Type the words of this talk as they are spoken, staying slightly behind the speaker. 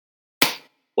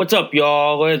What's up,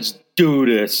 y'all? Let's do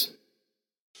this.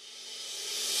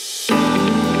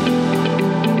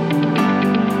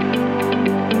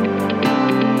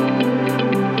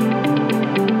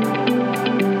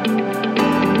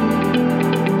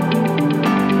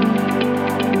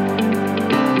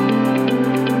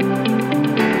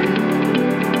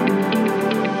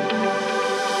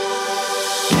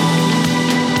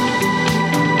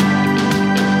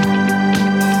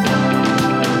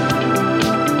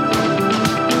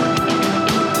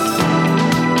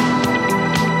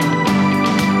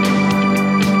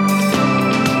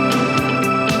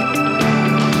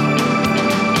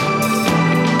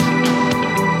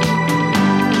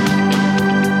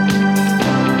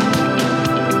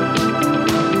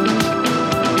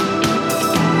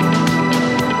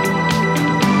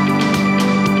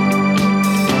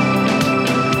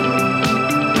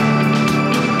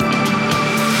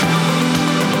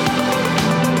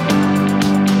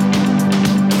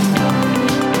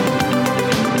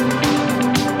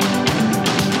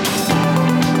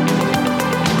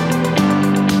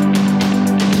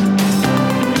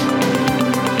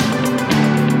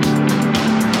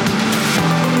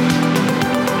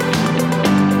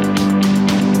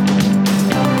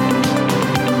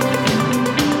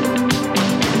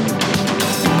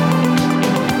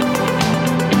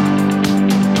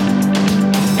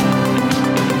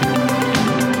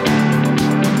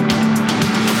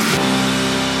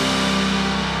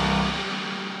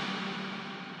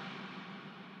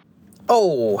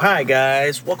 Oh, hi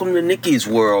guys. Welcome to Nikki's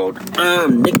World.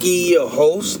 I'm Nikki, your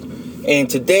host. And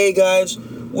today, guys,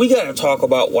 we got to talk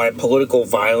about why political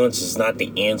violence is not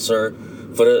the answer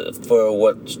for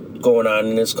what's going on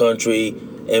in this country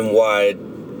and why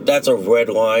that's a red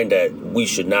line that we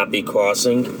should not be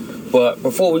crossing. But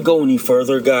before we go any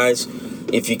further, guys,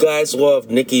 if you guys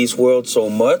love Nikki's World so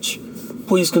much,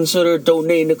 please consider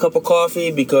donating a cup of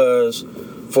coffee, because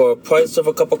for a price of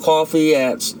a cup of coffee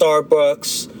at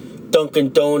Starbucks,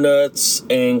 Dunkin' Donuts,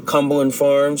 and Cumberland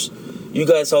Farms, you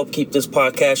guys help keep this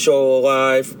podcast show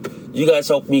alive. You guys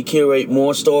help me curate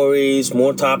more stories,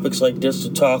 more topics like this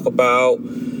to talk about.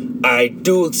 I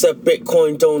do accept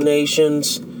Bitcoin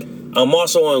donations. I'm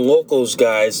also on Locals,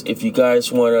 guys, if you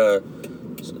guys want to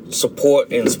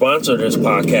support and sponsor this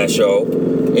podcast show.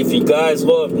 If you guys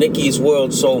love Nikki's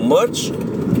World so much,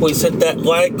 please hit that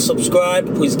like,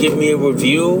 subscribe. Please give me a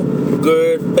review,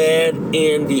 good, bad,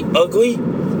 and the ugly.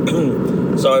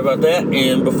 Sorry about that.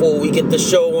 And before we get the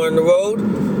show on the road,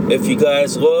 if you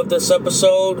guys love this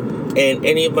episode and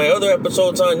any of my other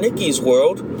episodes on Nikki's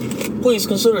World, please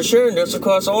consider sharing this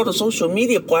across all the social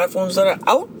media platforms that are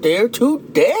out there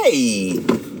today.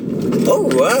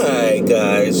 Alright,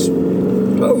 guys.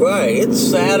 Alright, it's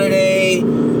Saturday.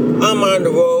 I'm on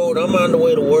the road. I'm on the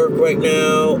way to work right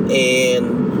now.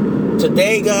 And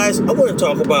today, guys, I want to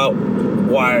talk about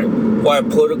why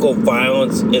political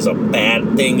violence is a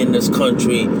bad thing in this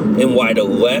country and why the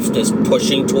left is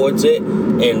pushing towards it.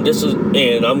 And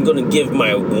I'm going to give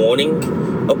my warning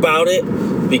about it,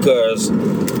 because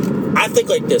I think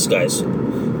like this, guys.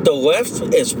 The left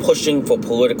is pushing for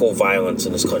political violence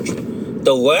in this country.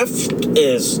 The left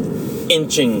is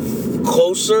inching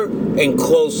closer and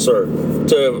closer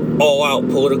to all-out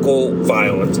political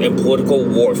violence and political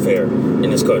warfare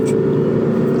in this country.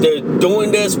 They're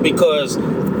doing this because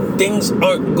things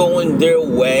aren't going their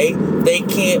way. They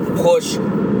can't push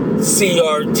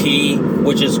CRT,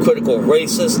 which is critical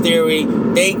racist theory.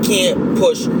 They can't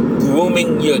push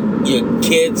grooming your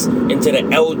kids into the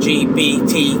LGBTQIAP.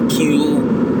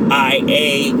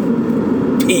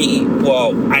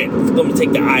 Well, let me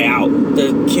take the I out.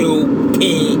 The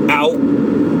QP out.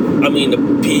 I mean the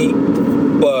P.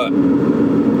 But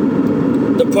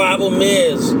the problem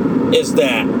is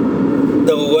that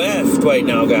the left right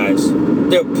now, guys,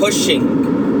 they're pushing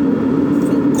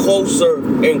closer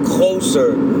and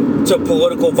closer to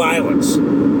political violence.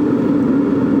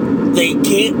 They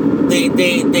can't,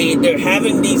 they're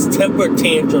having these temper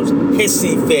tantrums,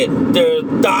 hissy fit. They're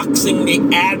doxing the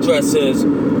addresses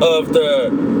of the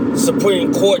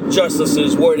Supreme Court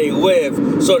justices where they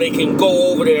live, so they can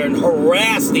go over there and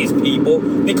harass these people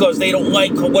because they don't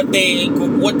like what they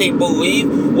believe,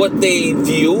 what they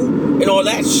view, and all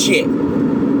that shit.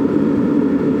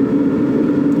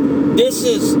 This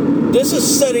is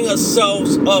setting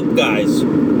ourselves up, guys,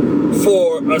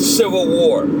 for a civil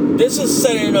war. This is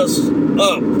setting us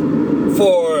up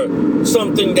for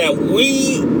something that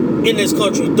we in this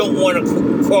country don't want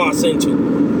to cross into.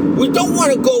 We don't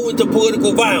want to go into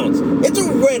political violence. It's a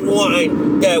red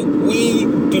line that we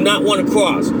do not want to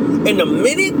cross. And the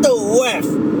minute the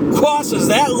left crosses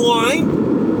that line,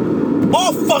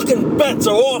 all fucking bets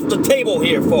are off the table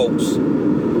here, folks.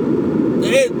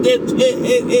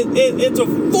 it's a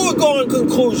foregone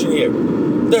conclusion here.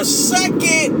 The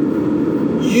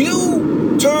second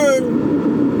you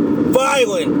turn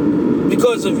violent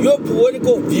because of your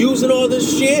political views and all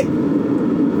this shit,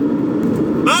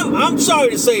 I'm sorry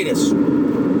to say this.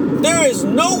 There is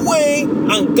no way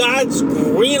on God's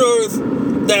green earth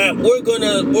that we're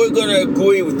gonna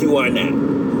agree with you on that.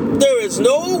 There is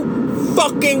no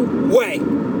fucking way.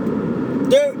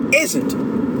 There isn't.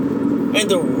 And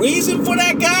the reason for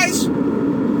that, guys,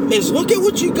 is look at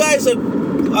what you guys are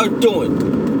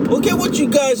doing. Look at what you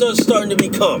guys are starting to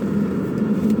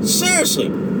become. Seriously.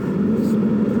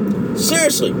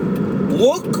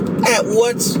 Look at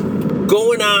what's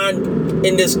going on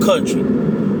in this country.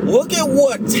 Look at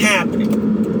what's happening.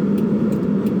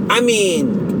 I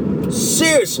mean,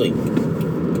 seriously.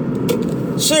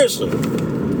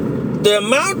 The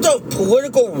amount of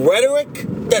political rhetoric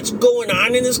that's going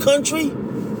on in this country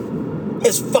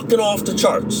is fucking off the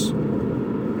charts.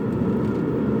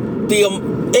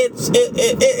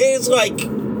 It's like,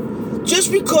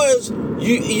 just because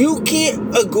you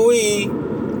can't agree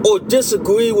or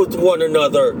disagree with one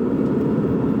another,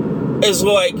 it's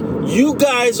like you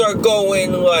guys are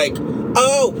going like,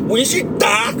 oh, we should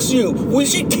dox you, we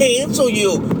should cancel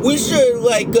you, we should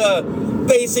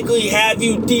basically have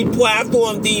you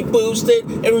deplatformed, deboosted,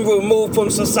 and removed from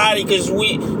society because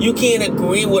you can't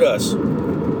agree with us.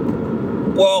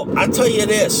 Well, I tell you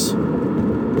this,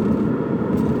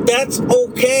 that's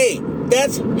okay.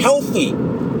 That's healthy.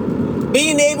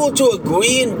 Being able to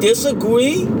agree and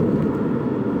disagree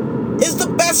is the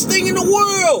best thing in the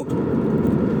world.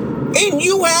 And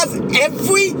you have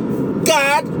every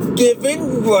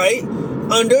God-given right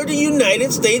under the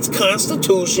United States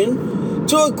Constitution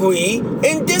to agree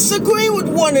and disagree with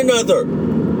one another.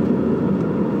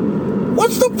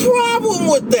 What's the problem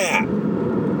with that?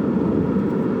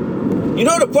 You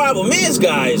know, the problem is,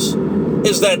 guys,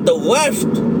 is that the left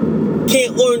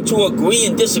can't learn to agree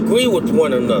and disagree with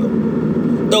one another.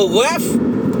 The left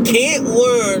can't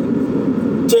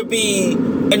learn to be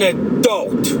an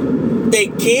adult. They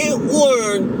can't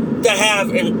learn to have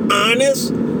an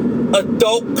honest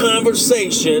adult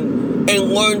conversation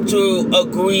and learn to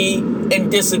agree and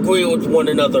disagree with one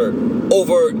another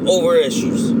over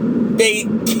issues. They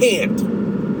can't.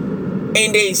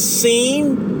 And they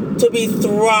seem to be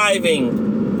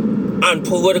thriving on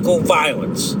political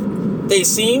violence. They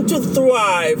seem to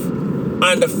thrive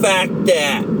on the fact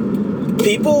that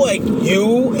people like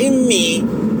you and me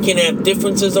can have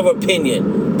differences of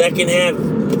opinion, that can have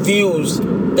views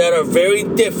that are very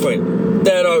different,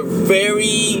 that are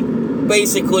very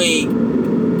basically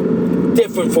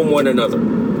different from one another.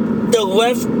 The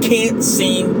left can't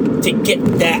seem to get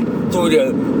that through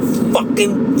the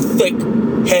fucking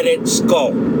thick-headed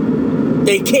skull.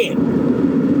 They can't.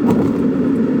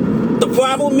 The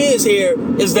problem is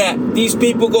that these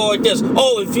people go like this.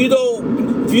 Oh, if you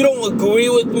don't agree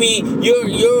with me,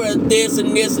 you're a this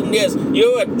and this and this.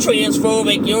 You're a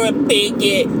transphobic. You're a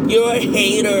bigot. You're a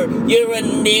hater. You're a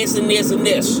this and this and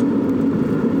this.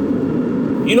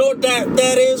 You know what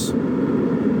that is?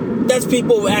 That's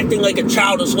people acting like a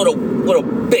childish little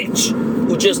bitch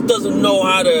who just doesn't know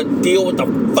how to deal with the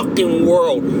fucking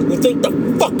world. Who think the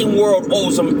fucking world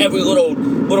owes them every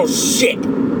little shit.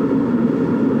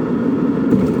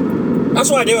 That's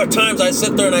why there are times I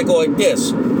sit there and I go like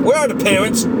this. Where are the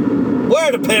parents? Where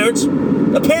are the parents?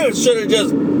 The parents should have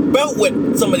just belt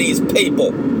whipped some of these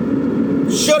people.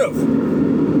 Should have.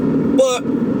 But,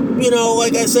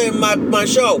 like I say in my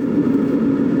show,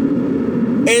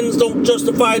 ends don't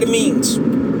justify the means.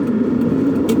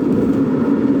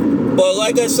 But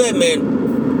like I said,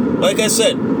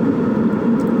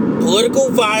 political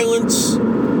violence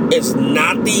is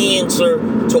not the answer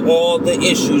to all the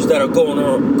issues that are going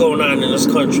on in this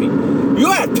country.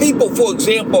 You have people, for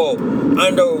example,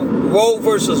 on the Roe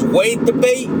versus Wade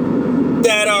debate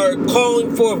that are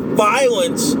calling for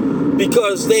violence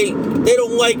because they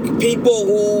don't like people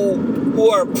who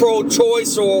are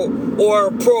pro-choice or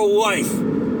pro-life.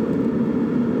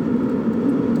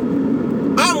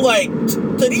 I'm like,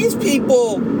 to these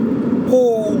people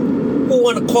who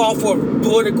want to call for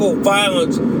political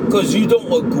violence because you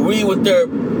don't agree with their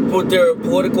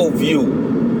political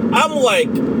view, I'm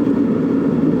like,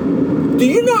 do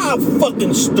you know how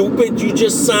fucking stupid you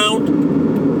just sound?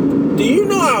 Do you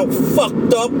know how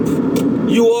fucked up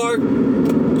you are?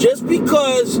 Just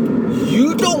because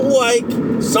you don't like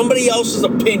somebody else's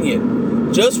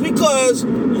opinion, just because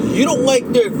you don't like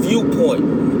their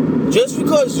viewpoint, just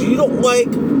because you don't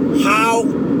like how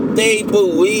they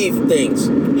believe things,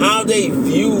 how they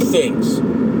view things.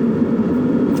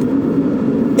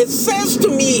 It says to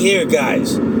me here,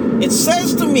 guys, it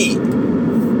says to me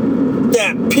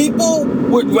that people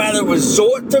would rather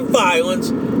resort to violence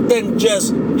than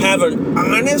just have an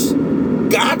honest,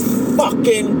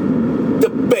 God-fucking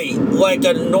debate like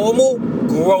a normal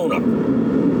grown-up.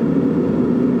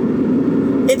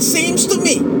 It seems to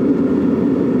me,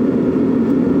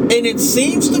 and it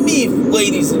seems to me,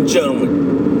 ladies and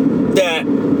gentlemen, that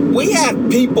we have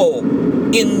people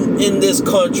in this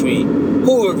country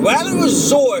who would rather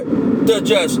resort to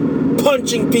just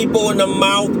punching people in the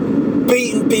mouth,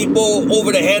 beating people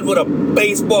over the head with a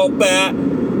baseball bat,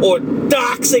 or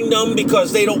doxing them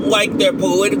because they don't like their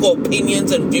political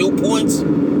opinions and viewpoints.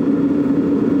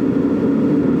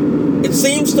 It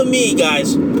seems to me,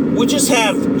 guys, we just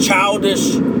have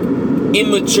childish,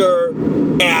 immature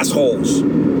assholes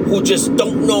who just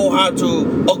don't know how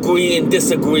to agree and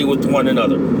disagree with one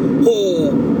another.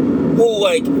 Who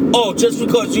like, oh, just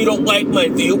because you don't like my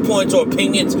viewpoints or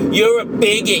opinions, you're a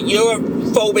bigot, you're a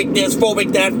phobic this,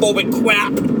 phobic that, phobic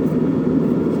crap.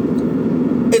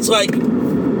 It's like,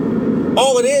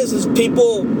 all it is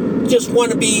people just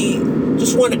want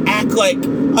to act like,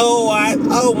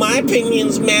 my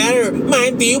opinions matter,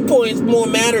 my viewpoints more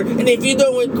matter, and if you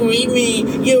don't agree with me,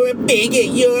 you're a bigot,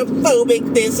 you're a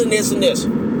phobic this and this and this.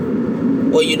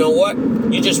 Well, you know what?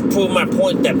 You just proved my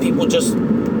point that people just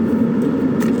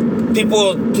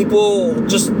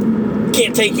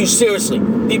can't take you seriously.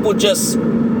 People just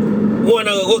want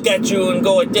to look at you and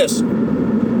go like this.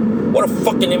 What a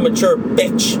fucking immature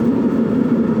bitch.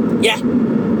 Yeah.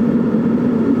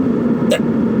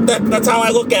 That's how I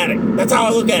look at it. That's how I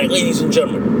look at it, ladies and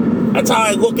gentlemen. That's how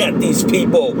I look at these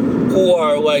people who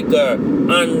are like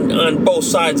on both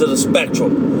sides of the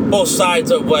spectrum. Both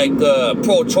sides of like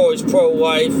pro-choice,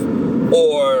 pro-life,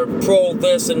 or pro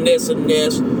this and this and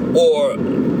this, or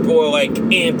like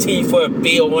Antifa,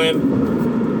 BLM.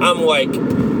 I'm like,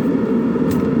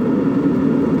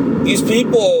 these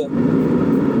people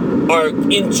are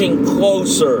inching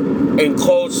closer and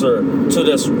closer to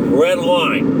this red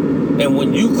line. And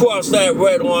when you cross that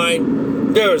red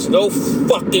line, there is no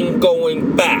fucking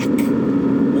going back,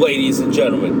 ladies and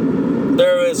gentlemen.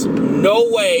 There is no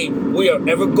way we are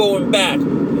ever going back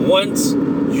once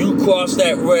you cross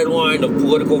that red line of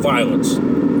political violence.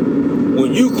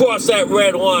 When you cross that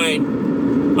red line,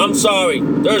 I'm sorry,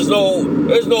 there's no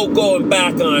going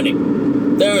back on it.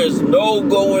 There is no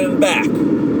going back.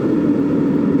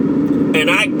 And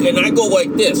I go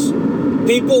like this.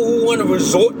 People who want to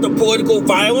resort to political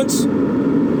violence,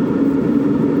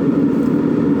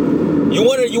 you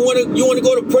want to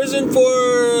go to prison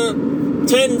for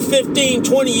 10, 15,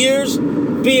 20 years,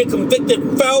 be a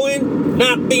convicted felon,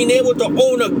 not being able to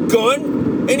own a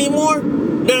gun anymore,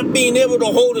 not being able to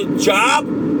hold a job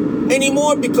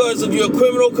anymore because of your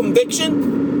criminal conviction?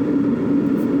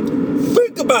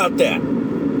 Think about that.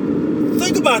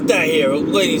 Think about that here,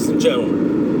 ladies and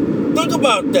gentlemen. Think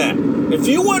about that. If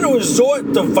you want to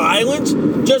resort to violence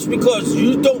just because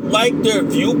you don't like their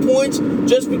viewpoints,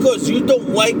 just because you don't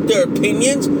like their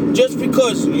opinions, just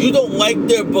because you don't like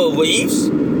their beliefs,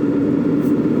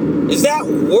 is that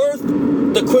worth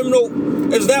the criminal?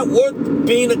 Is that worth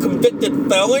being a convicted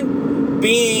felon?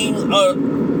 Being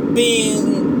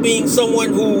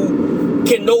someone who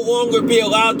can no longer be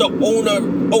allowed to own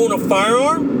a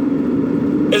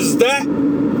firearm? Does that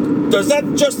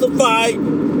justify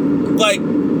like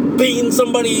beating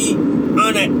somebody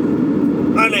on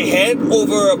a head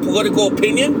over a political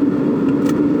opinion?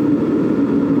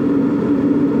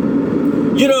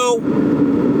 You know,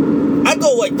 I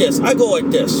go like this.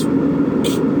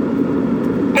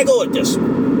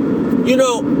 You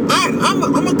know,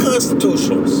 I'm a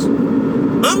constitutionalist.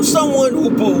 I'm someone who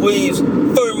believes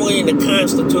firmly in the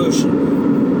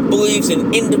Constitution, believes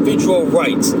in individual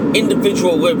rights,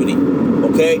 individual liberty,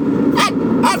 okay?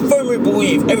 I firmly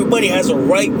believe everybody has a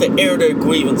right to air their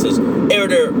grievances, air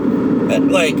their,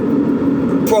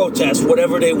 protest,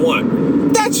 whatever they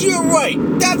want. That's your right.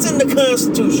 That's in the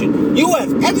Constitution. You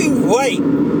have every right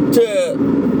to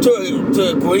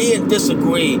agree and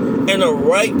disagree, and a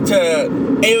right to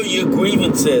air your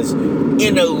grievances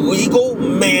in a legal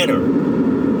manner.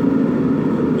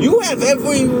 You have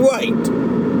every right.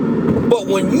 But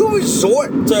when you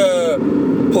resort to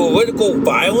political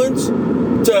violence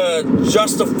to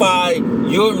justify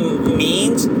your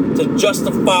means, to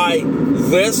justify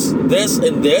this,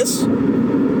 and this,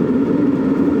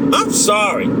 I'm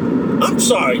sorry.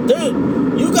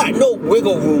 You got no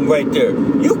wiggle room right there.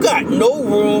 You got no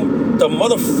room to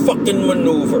motherfucking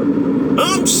maneuver.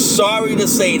 I'm sorry to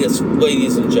say this,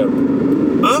 ladies and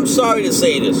gentlemen. I'm sorry to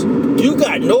say this. You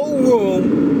got no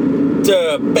room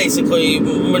to basically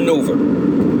maneuver.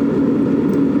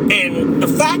 And the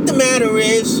fact of the matter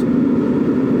is,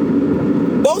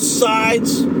 both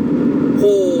sides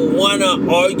who wanna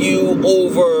argue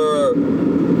over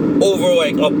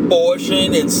like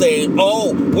abortion and saying,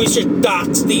 oh, we should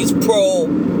dox these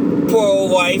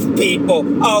pro-life people.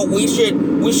 Oh, we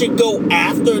should go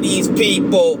after these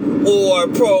people who are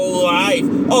pro-life.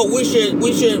 Oh, we should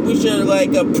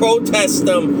like protest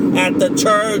them at the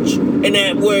church and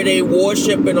at where they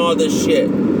worship and all this shit.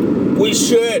 We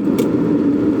should,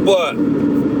 but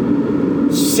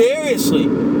seriously,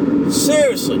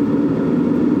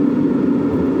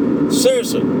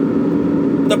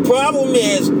 the problem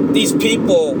is these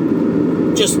people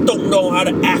just don't know how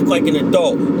to act like an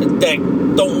adult, that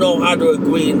don't know how to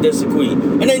agree and disagree.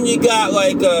 And then you got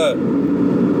like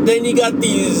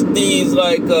these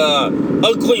like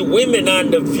ugly women on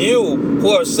The View who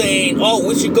are saying, oh,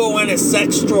 we should go on a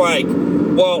sex strike.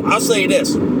 Well, I'll say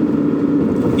this,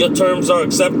 your terms are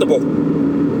acceptable,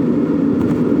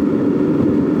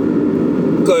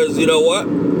 because you know what,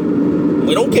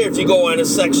 we don't care if you go on a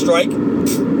sex strike.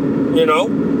 You know,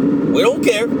 we don't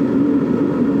care.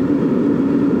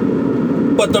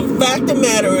 But the fact of the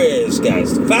matter is,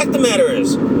 guys,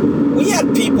 we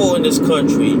have people in this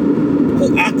country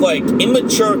who act like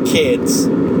immature kids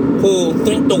who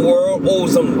think the world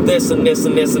owes them this and this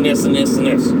and this and this and this and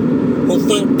this. Who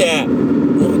think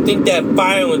that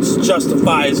violence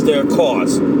justifies their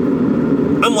cause.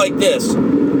 I'm like this.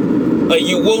 Are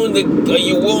you willing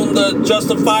to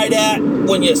justify that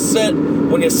when you're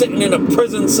sitting in a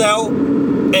prison cell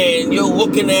and you're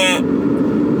looking at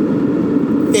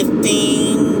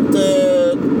 15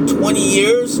 to 20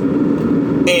 years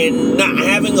and not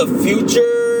having a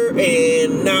future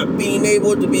and not being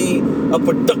able to be a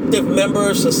productive member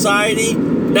of society,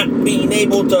 not being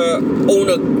able to own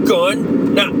a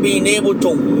gun, not being able to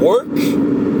work?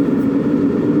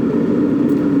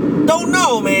 Don't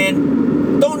know, man.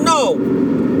 Don't know.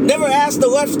 Never asked the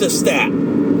leftist that.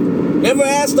 Never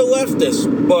asked the leftists,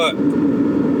 but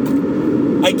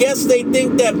I guess they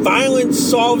think that violence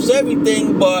solves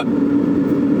everything, but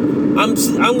I'm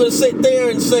going to sit there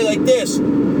and say like this.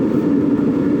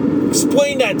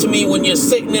 Explain that to me when you're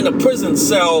sitting in a prison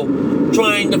cell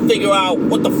trying to figure out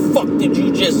what the fuck did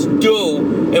you just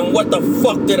do and what the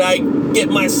fuck did I get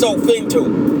myself into.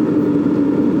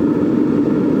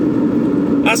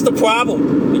 That's the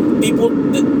problem. People,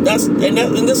 and this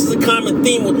is a common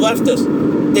theme with leftists.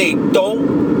 They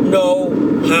don't know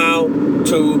how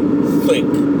to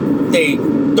think. They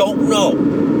don't know.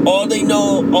 All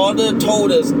they're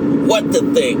told is what to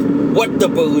think, what to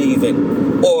believe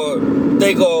in, or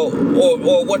they go,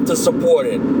 or what to support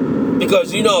it.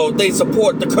 Because, you know, they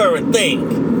support the current thing,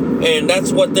 and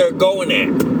that's what they're going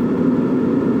at.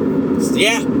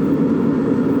 Yeah.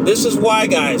 This is why,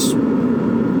 guys.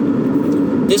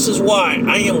 This is why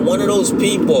I am one of those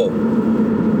people.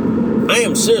 I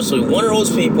am seriously one of those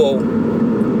people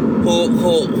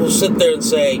who sit there and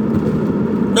say,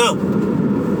 no.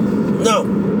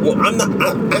 Well, I'm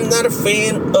not a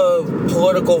fan of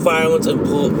political violence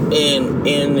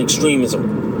and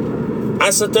extremism.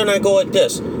 I sit there and I go like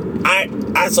this.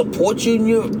 I support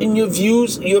you in your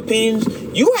views, your opinions.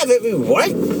 You have every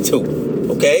right to.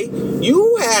 Okay,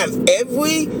 you have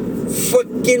every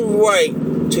freaking right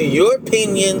to your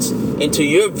opinions and to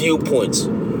your viewpoints.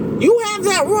 You have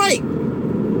that right.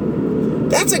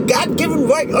 That's a God-given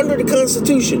right under the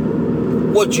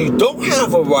Constitution. What you don't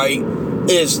have a right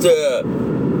is to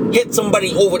hit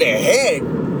somebody over their head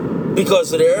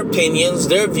because of their opinions,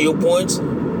 their viewpoints,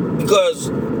 because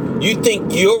you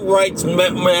think your rights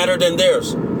matter than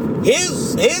theirs.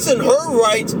 His and her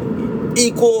rights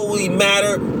equally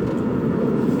matter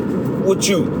with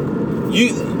you.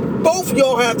 Both of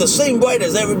y'all have the same right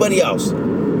as everybody else.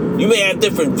 You may have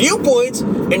different viewpoints,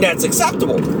 and that's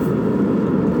acceptable.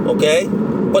 Okay?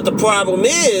 But the problem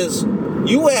is,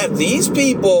 you have these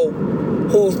people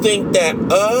who think that,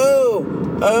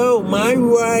 my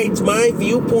rights, my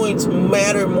viewpoints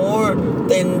matter more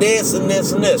than this and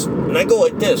this and this. And I go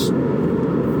like this.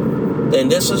 Then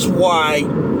this is why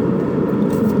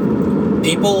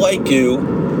people like you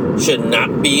should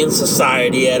not be in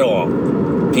society at all.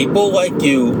 People like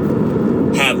you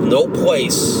have no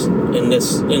place in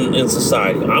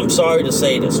society. I'm sorry to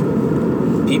say this.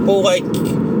 People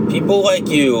like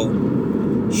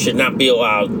you should not be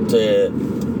allowed to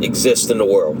exist in the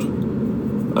world.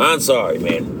 I'm sorry,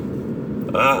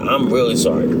 man. I'm really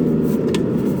sorry.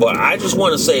 But I just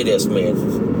want to say this, man.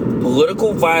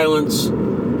 Political violence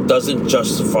doesn't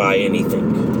justify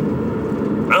anything.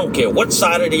 I don't care what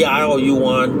side of the aisle you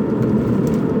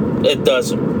on. It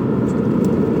doesn't.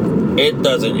 It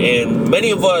doesn't. And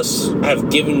many of us have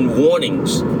given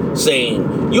warnings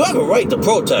saying, you have a right to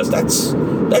protest. That's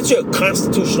your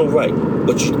constitutional right.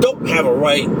 but you don't have a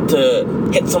right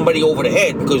to hit somebody over the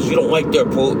head because you don't like their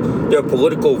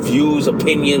political views,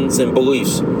 opinions, and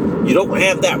beliefs. You don't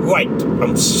have that right.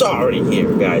 I'm sorry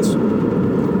here, guys.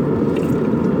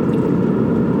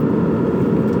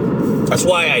 That's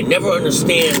why I never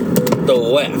understand the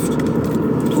left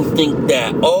who think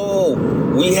that,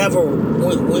 we have a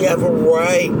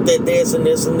right that this and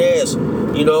this and this.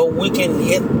 You know, we can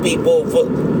hit people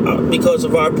because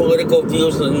of our political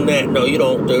views and that. No, you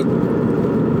don't, dude.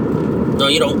 No,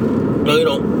 you don't. No, you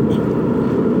don't.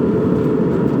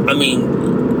 I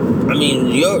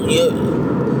mean, you're.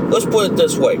 Let's put it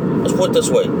this way.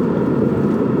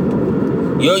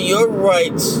 Your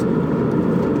rights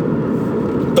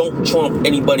don't trump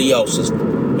anybody else's.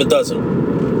 It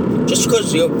doesn't. Just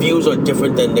because your views are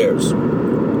different than theirs.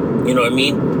 You know what I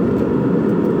mean?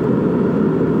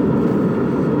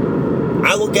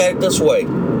 I look at it this way.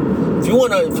 If you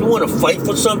wanna fight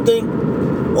for something,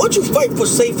 why don't you fight for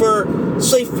safer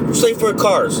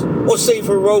cars or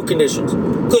safer road conditions?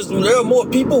 Because there are more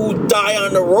people who die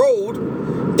on the road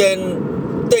than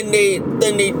they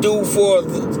do for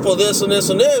this and this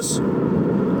and this.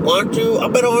 Why don't you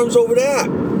up at arms over that?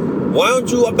 Why don't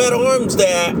you up at arms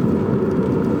that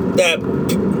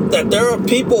there are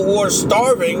people who are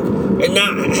starving and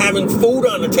not having food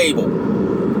on the table?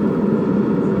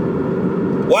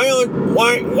 Why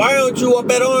aren't you up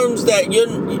at arms that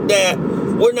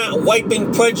we're not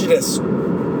wiping prejudice?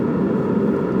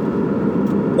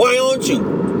 Why aren't you?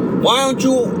 Why aren't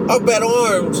you up at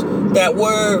arms that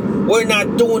we're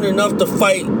not doing enough to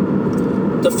fight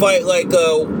like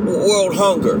world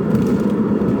hunger?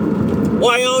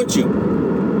 Why aren't you?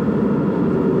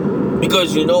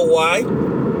 Because you know why?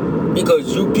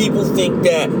 Because you people think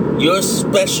that your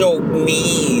special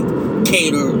need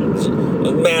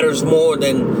matters more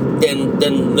than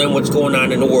what's going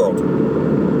on in the world.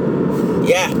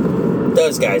 Yeah, it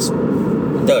does, guys.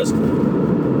 It does.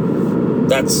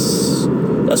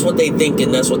 That's what they think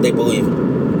and that's what they believe.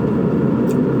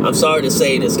 I'm sorry to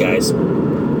say this, guys,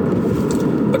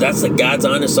 but that's the God's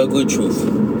honest, ugly truth.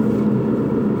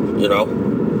 You know?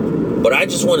 But I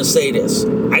just want to say this.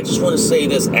 I just want to say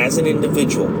this as an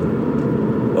individual.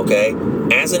 Okay?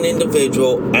 As an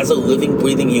individual, as a living,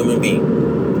 breathing human being,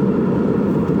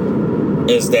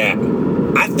 is that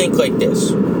I think like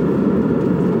this.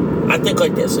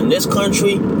 In this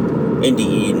country, in the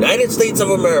United States of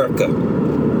America,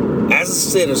 as a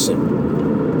citizen,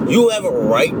 you have a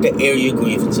right to air your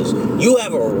grievances. You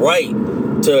have a right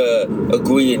to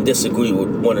agree and disagree with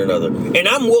one another. And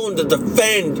I'm willing to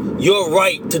defend your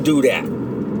right to do that.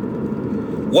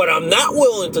 What I'm not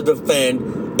willing to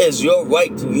defend is your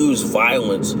right to use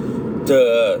violence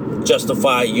to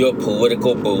justify your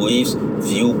political beliefs,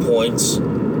 viewpoints.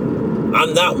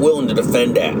 I'm not willing to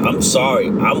defend that. I'm sorry.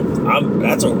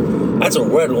 That's a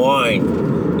red line.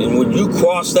 And when you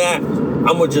cross that,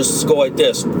 I'm gonna just go like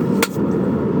this.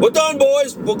 We're done,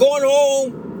 boys. We're going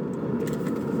home.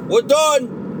 We're done.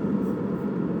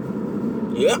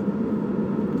 Yeah.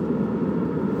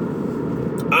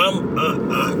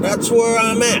 That's where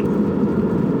I'm at.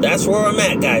 That's where I'm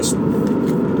at, guys.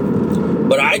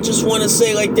 But I just want to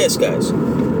say like this, guys.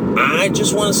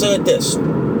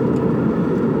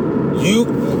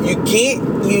 You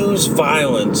can't use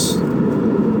violence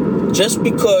just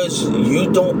because you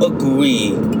don't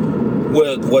agree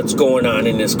with what's going on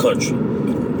in this country.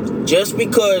 Just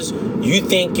because you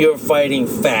think you're fighting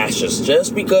fascists,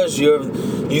 just because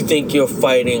you think you're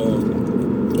fighting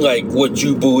like what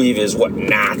you believe is what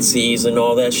Nazis and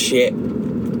all that shit.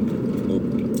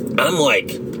 I'm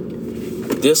like,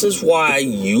 this is why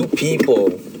you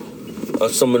people are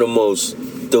some of the most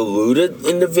deluded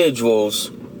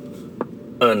individuals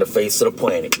on the face of the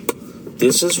planet.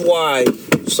 This is why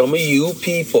some of you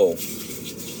people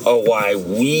are why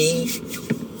we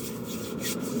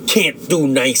can't do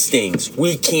nice things.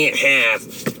 We can't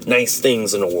have nice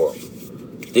things in the world.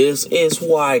 This is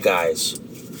why, guys.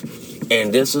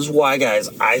 And this is why, guys,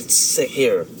 I sit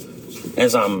here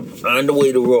as I'm on the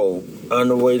way to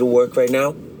work right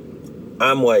now.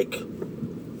 I'm like,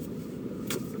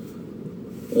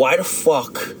 why the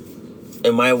fuck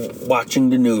am I watching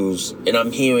the news and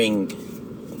I'm hearing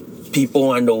people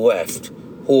on the left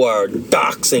who are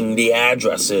doxing the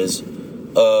addresses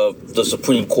of the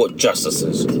Supreme Court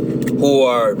justices, who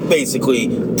are basically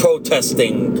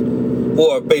protesting, who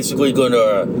are basically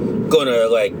gonna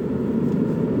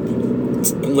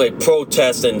like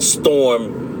protest and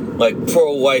storm like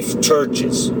pro-life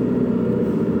churches.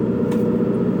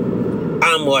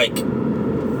 I'm like,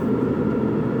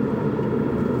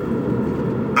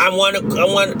 I want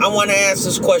to ask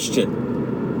this question.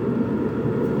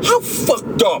 How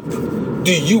fucked up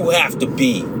do you have to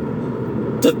be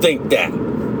to think that?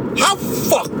 How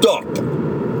fucked up?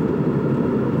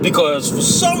 Because for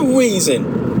some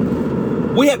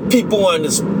reason, we have people in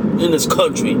this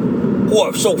country who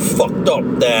are so fucked up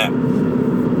that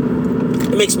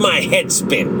it makes my head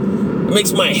spin. It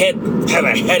makes my head have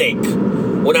a headache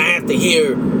when I have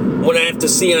to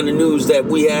see on the news that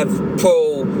we have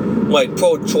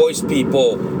pro-choice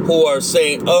people who are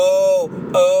saying, we're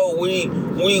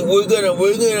gonna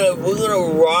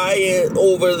riot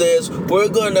over this. We're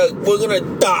gonna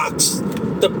dox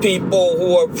the people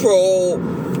who are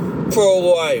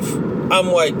pro-life.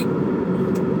 I'm like,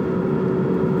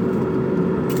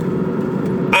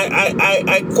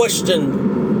 I question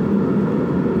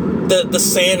the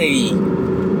sanity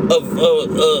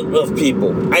of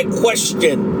people. I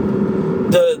question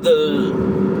the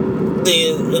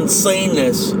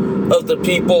insaneness of the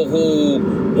people who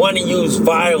want to use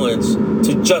violence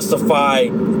to justify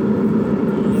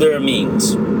their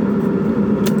means.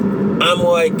 I'm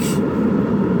like,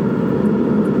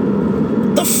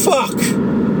 the fuck?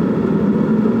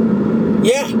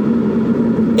 Yeah.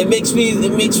 It makes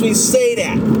me say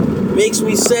that. It makes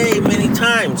me say many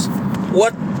times,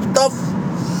 what the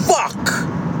fuck?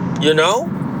 You know?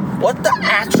 What the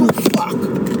actual fuck?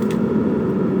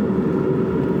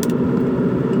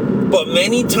 But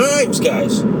many times,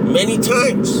 guys, many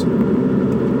times,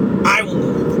 I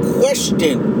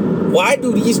question, why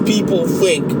do these people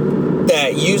think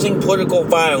that using political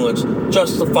violence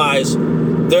justifies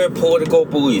their political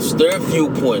beliefs, their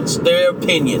viewpoints, their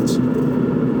opinions?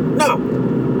 No.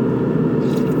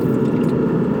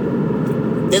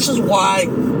 This is why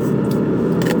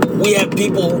we have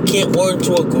people who can't learn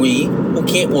to agree, who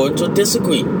can't learn to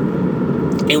disagree.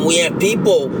 And we have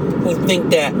people who think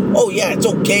that, oh yeah, it's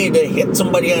okay to hit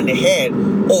somebody on the head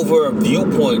over a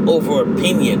viewpoint, over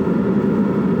opinion.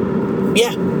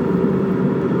 Yeah.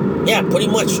 Yeah, pretty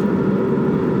much.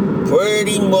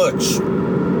 Pretty much.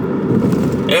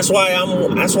 And that's why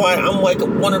I'm like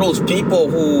one of those people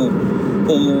who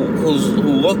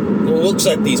looks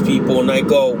at these people and I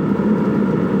go,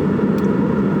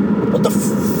 what the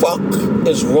fuck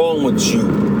is wrong with you?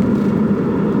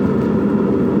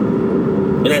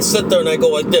 And I sit there and I go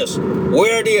like this.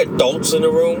 Where are the adults in the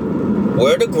room?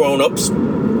 Where are the grown-ups?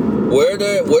 Where are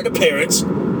the parents?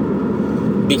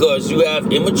 Because you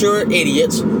have immature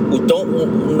idiots who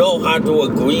don't know how to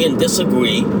agree and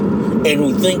disagree, and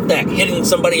who think that hitting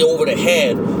somebody over the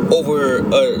head over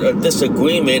a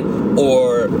disagreement,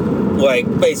 or like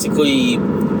basically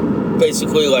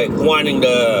like wanting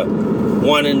to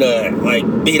like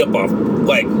beat up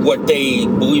like what they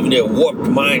believe in their warped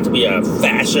mind to be a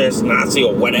fascist, Nazi,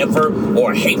 or whatever,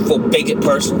 or a hateful bigot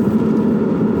person.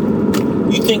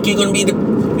 You think you're gonna be the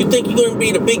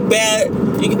big bad?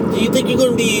 You think you're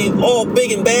gonna be all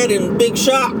big and bad and big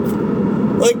shot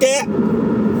like that?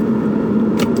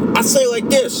 I say like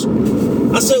this.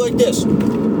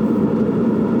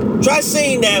 Try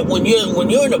saying that when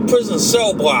you're in a prison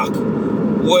cell block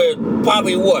with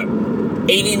probably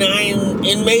 89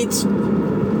 inmates.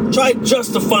 Try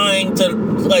justifying to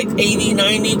like 80,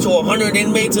 90 to 100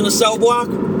 inmates in a cell block.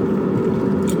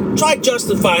 Try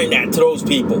justifying that to those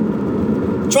people.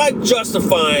 Try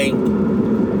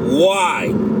justifying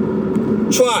why.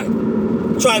 Try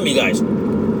me, guys.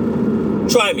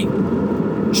 Try me.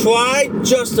 Try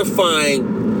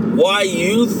justifying why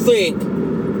you think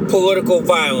political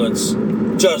violence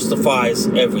justifies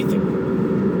everything.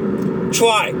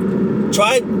 Try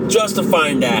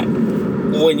justifying that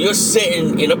when you're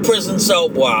sitting in a prison cell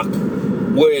block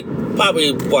with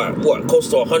probably close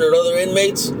to 100 other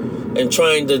inmates, and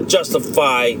trying to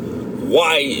justify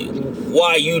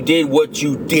why you did what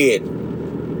you did.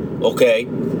 Okay?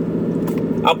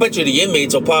 I'll bet you the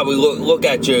inmates will probably look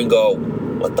at you and go,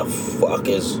 what the fuck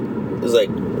is like,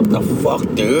 what the fuck,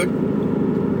 dude?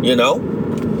 You know?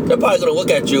 They're probably gonna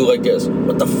look at you like this.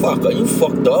 What the fuck? Are you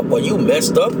fucked up? Are you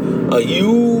messed up? Are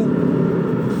you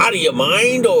out of your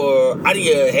mind or out of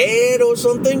your head or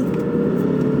something?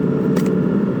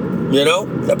 You know?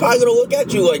 They're probably gonna look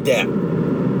at you like that.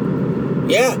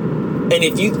 Yeah. And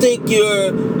if you think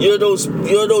you're those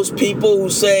people who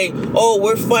say, oh,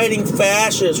 we're fighting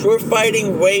fascists, we're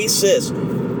fighting racists,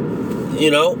 you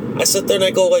know, I sit there and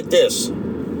I go like this.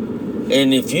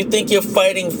 And if you think you're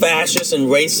fighting fascists and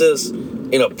racists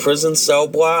in a prison cell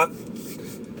block,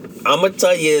 I'm going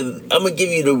to give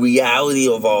you the reality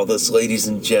of all this, ladies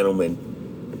and gentlemen.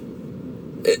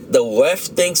 The left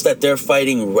thinks that they're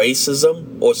fighting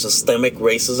racism or systemic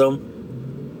racism.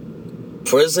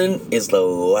 Prison is the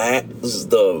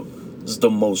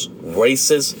most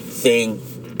racist thing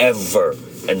ever.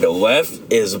 And the left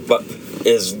is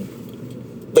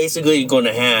basically going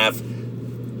to have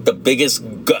the biggest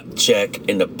gut check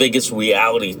and the biggest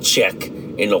reality check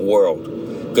in the world.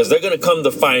 Because they're going to come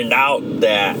to find out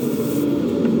that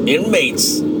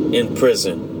inmates in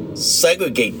prison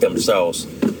segregate themselves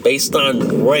based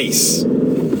on race.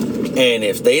 And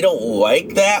if they don't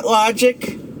like that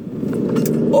logic,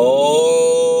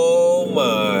 oh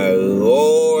my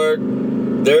Lord,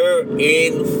 they're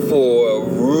in for a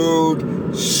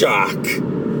rude shock.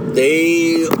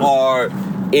 They are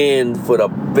in for the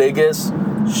biggest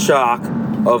shock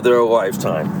of their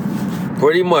lifetime.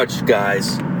 Pretty much,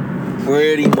 guys.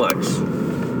 Pretty much.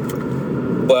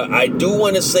 But I do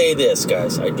want to say this,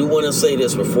 guys. I do want to say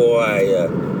this before I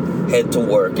head to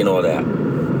work and all that.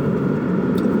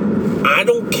 I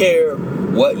don't care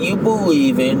what you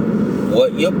believe in,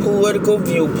 what your political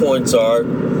viewpoints are,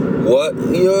 what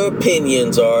your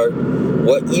opinions are,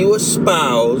 what you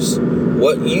espouse,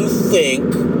 what you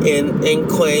think and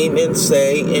claim and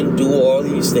say and do all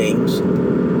these things.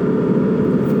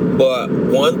 But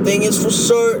one thing is for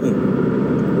certain.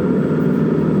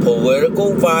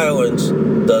 Political violence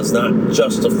does not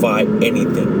justify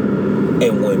anything.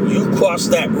 And when you cross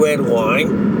that red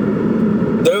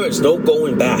line, there is no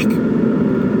going back.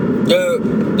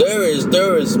 There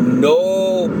is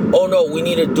no, oh no, we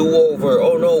need a do-over.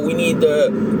 Oh no, we need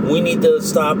to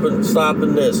stop and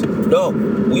this. No,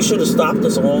 we should have stop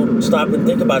and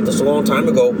think about this a long time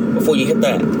ago before you hit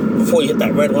that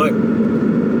red line.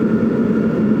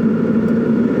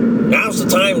 Now's the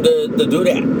time to do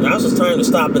that. Now's the time to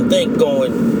stop and think,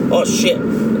 going, oh shit,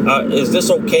 is this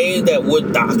okay that we're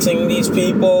doxing these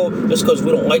people just because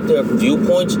we don't like their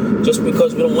viewpoints, just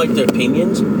because we don't like their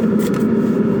opinions?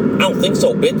 I don't think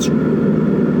so, bitch.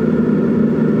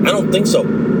 I don't think so.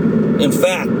 In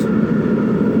fact,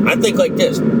 I think like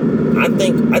this. I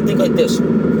think like this.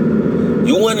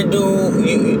 You want to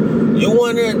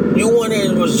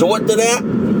resort to that?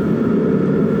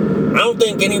 I don't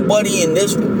think anybody in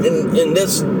this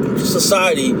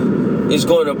society is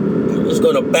going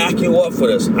to back you up for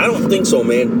this. I don't think so,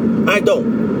 man. I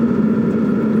don't.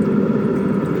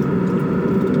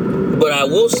 But I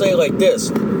will say like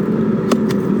this.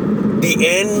 The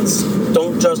ends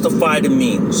don't justify the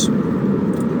means.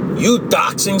 You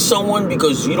doxing someone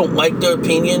because you don't like their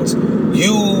opinions,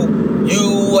 you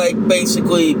like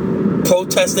basically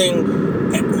protesting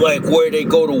like where they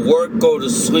go to work, go to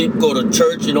sleep, go to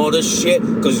church and all this shit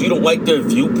because you don't like their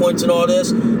viewpoints and all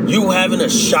this. You having a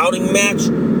shouting match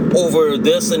over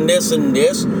this and this and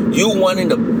this. You wanting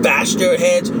to bash their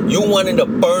heads. You wanting to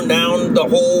burn down the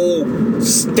whole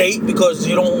state because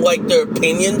you don't like their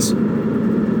opinions.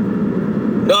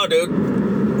 Nah, dude.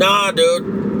 Nah,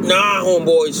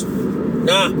 homeboys.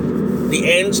 Nah.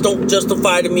 The ends don't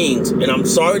justify the means. And I'm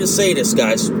sorry to say this,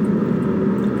 guys.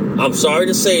 I'm sorry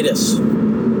to say this.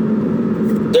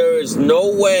 There is no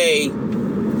way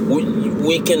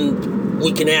we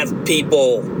can have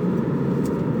people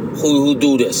who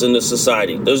do this in this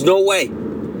society. There's no way.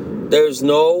 There's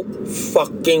no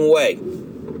fucking way.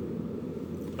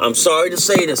 I'm sorry to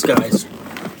say this, guys.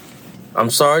 I'm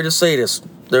sorry to say this.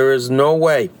 There is no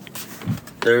way.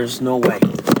 There's no way.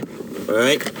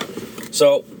 Alright?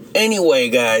 So, anyway,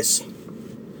 guys.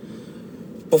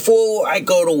 Before I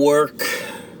go to work,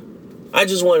 I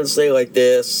just want to say like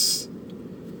this.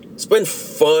 It's been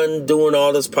fun doing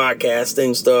all this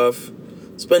podcasting stuff.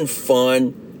 It's been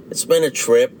fun. It's been a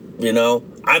trip, you know.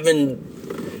 I've been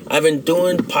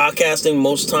doing podcasting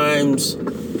most times.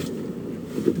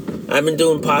 I've been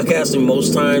doing podcasting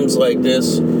most times like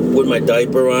this with my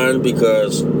diaper on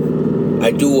because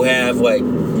I do have like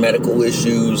medical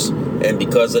issues, and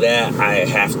because of that I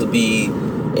have to be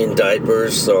in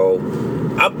diapers. So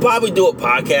I'll probably do a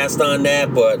podcast on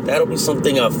that, but that'll be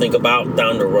something I'll think about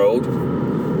down the road.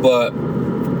 But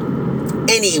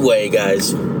anyway,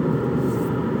 guys,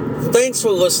 thanks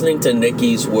for listening to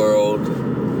Nikki's World.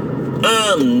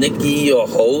 I'm Nikki, your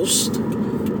host.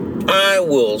 I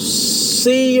will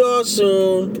see y'all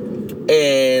soon,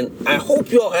 and I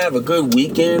hope y'all have a good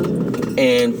weekend.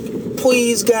 And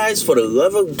please, guys, for the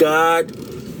love of God,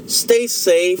 stay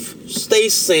safe, stay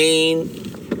sane,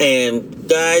 and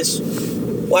guys,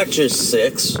 watch your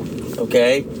six,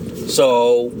 okay?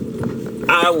 So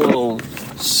I will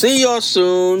see y'all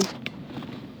soon.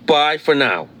 Bye for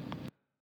now.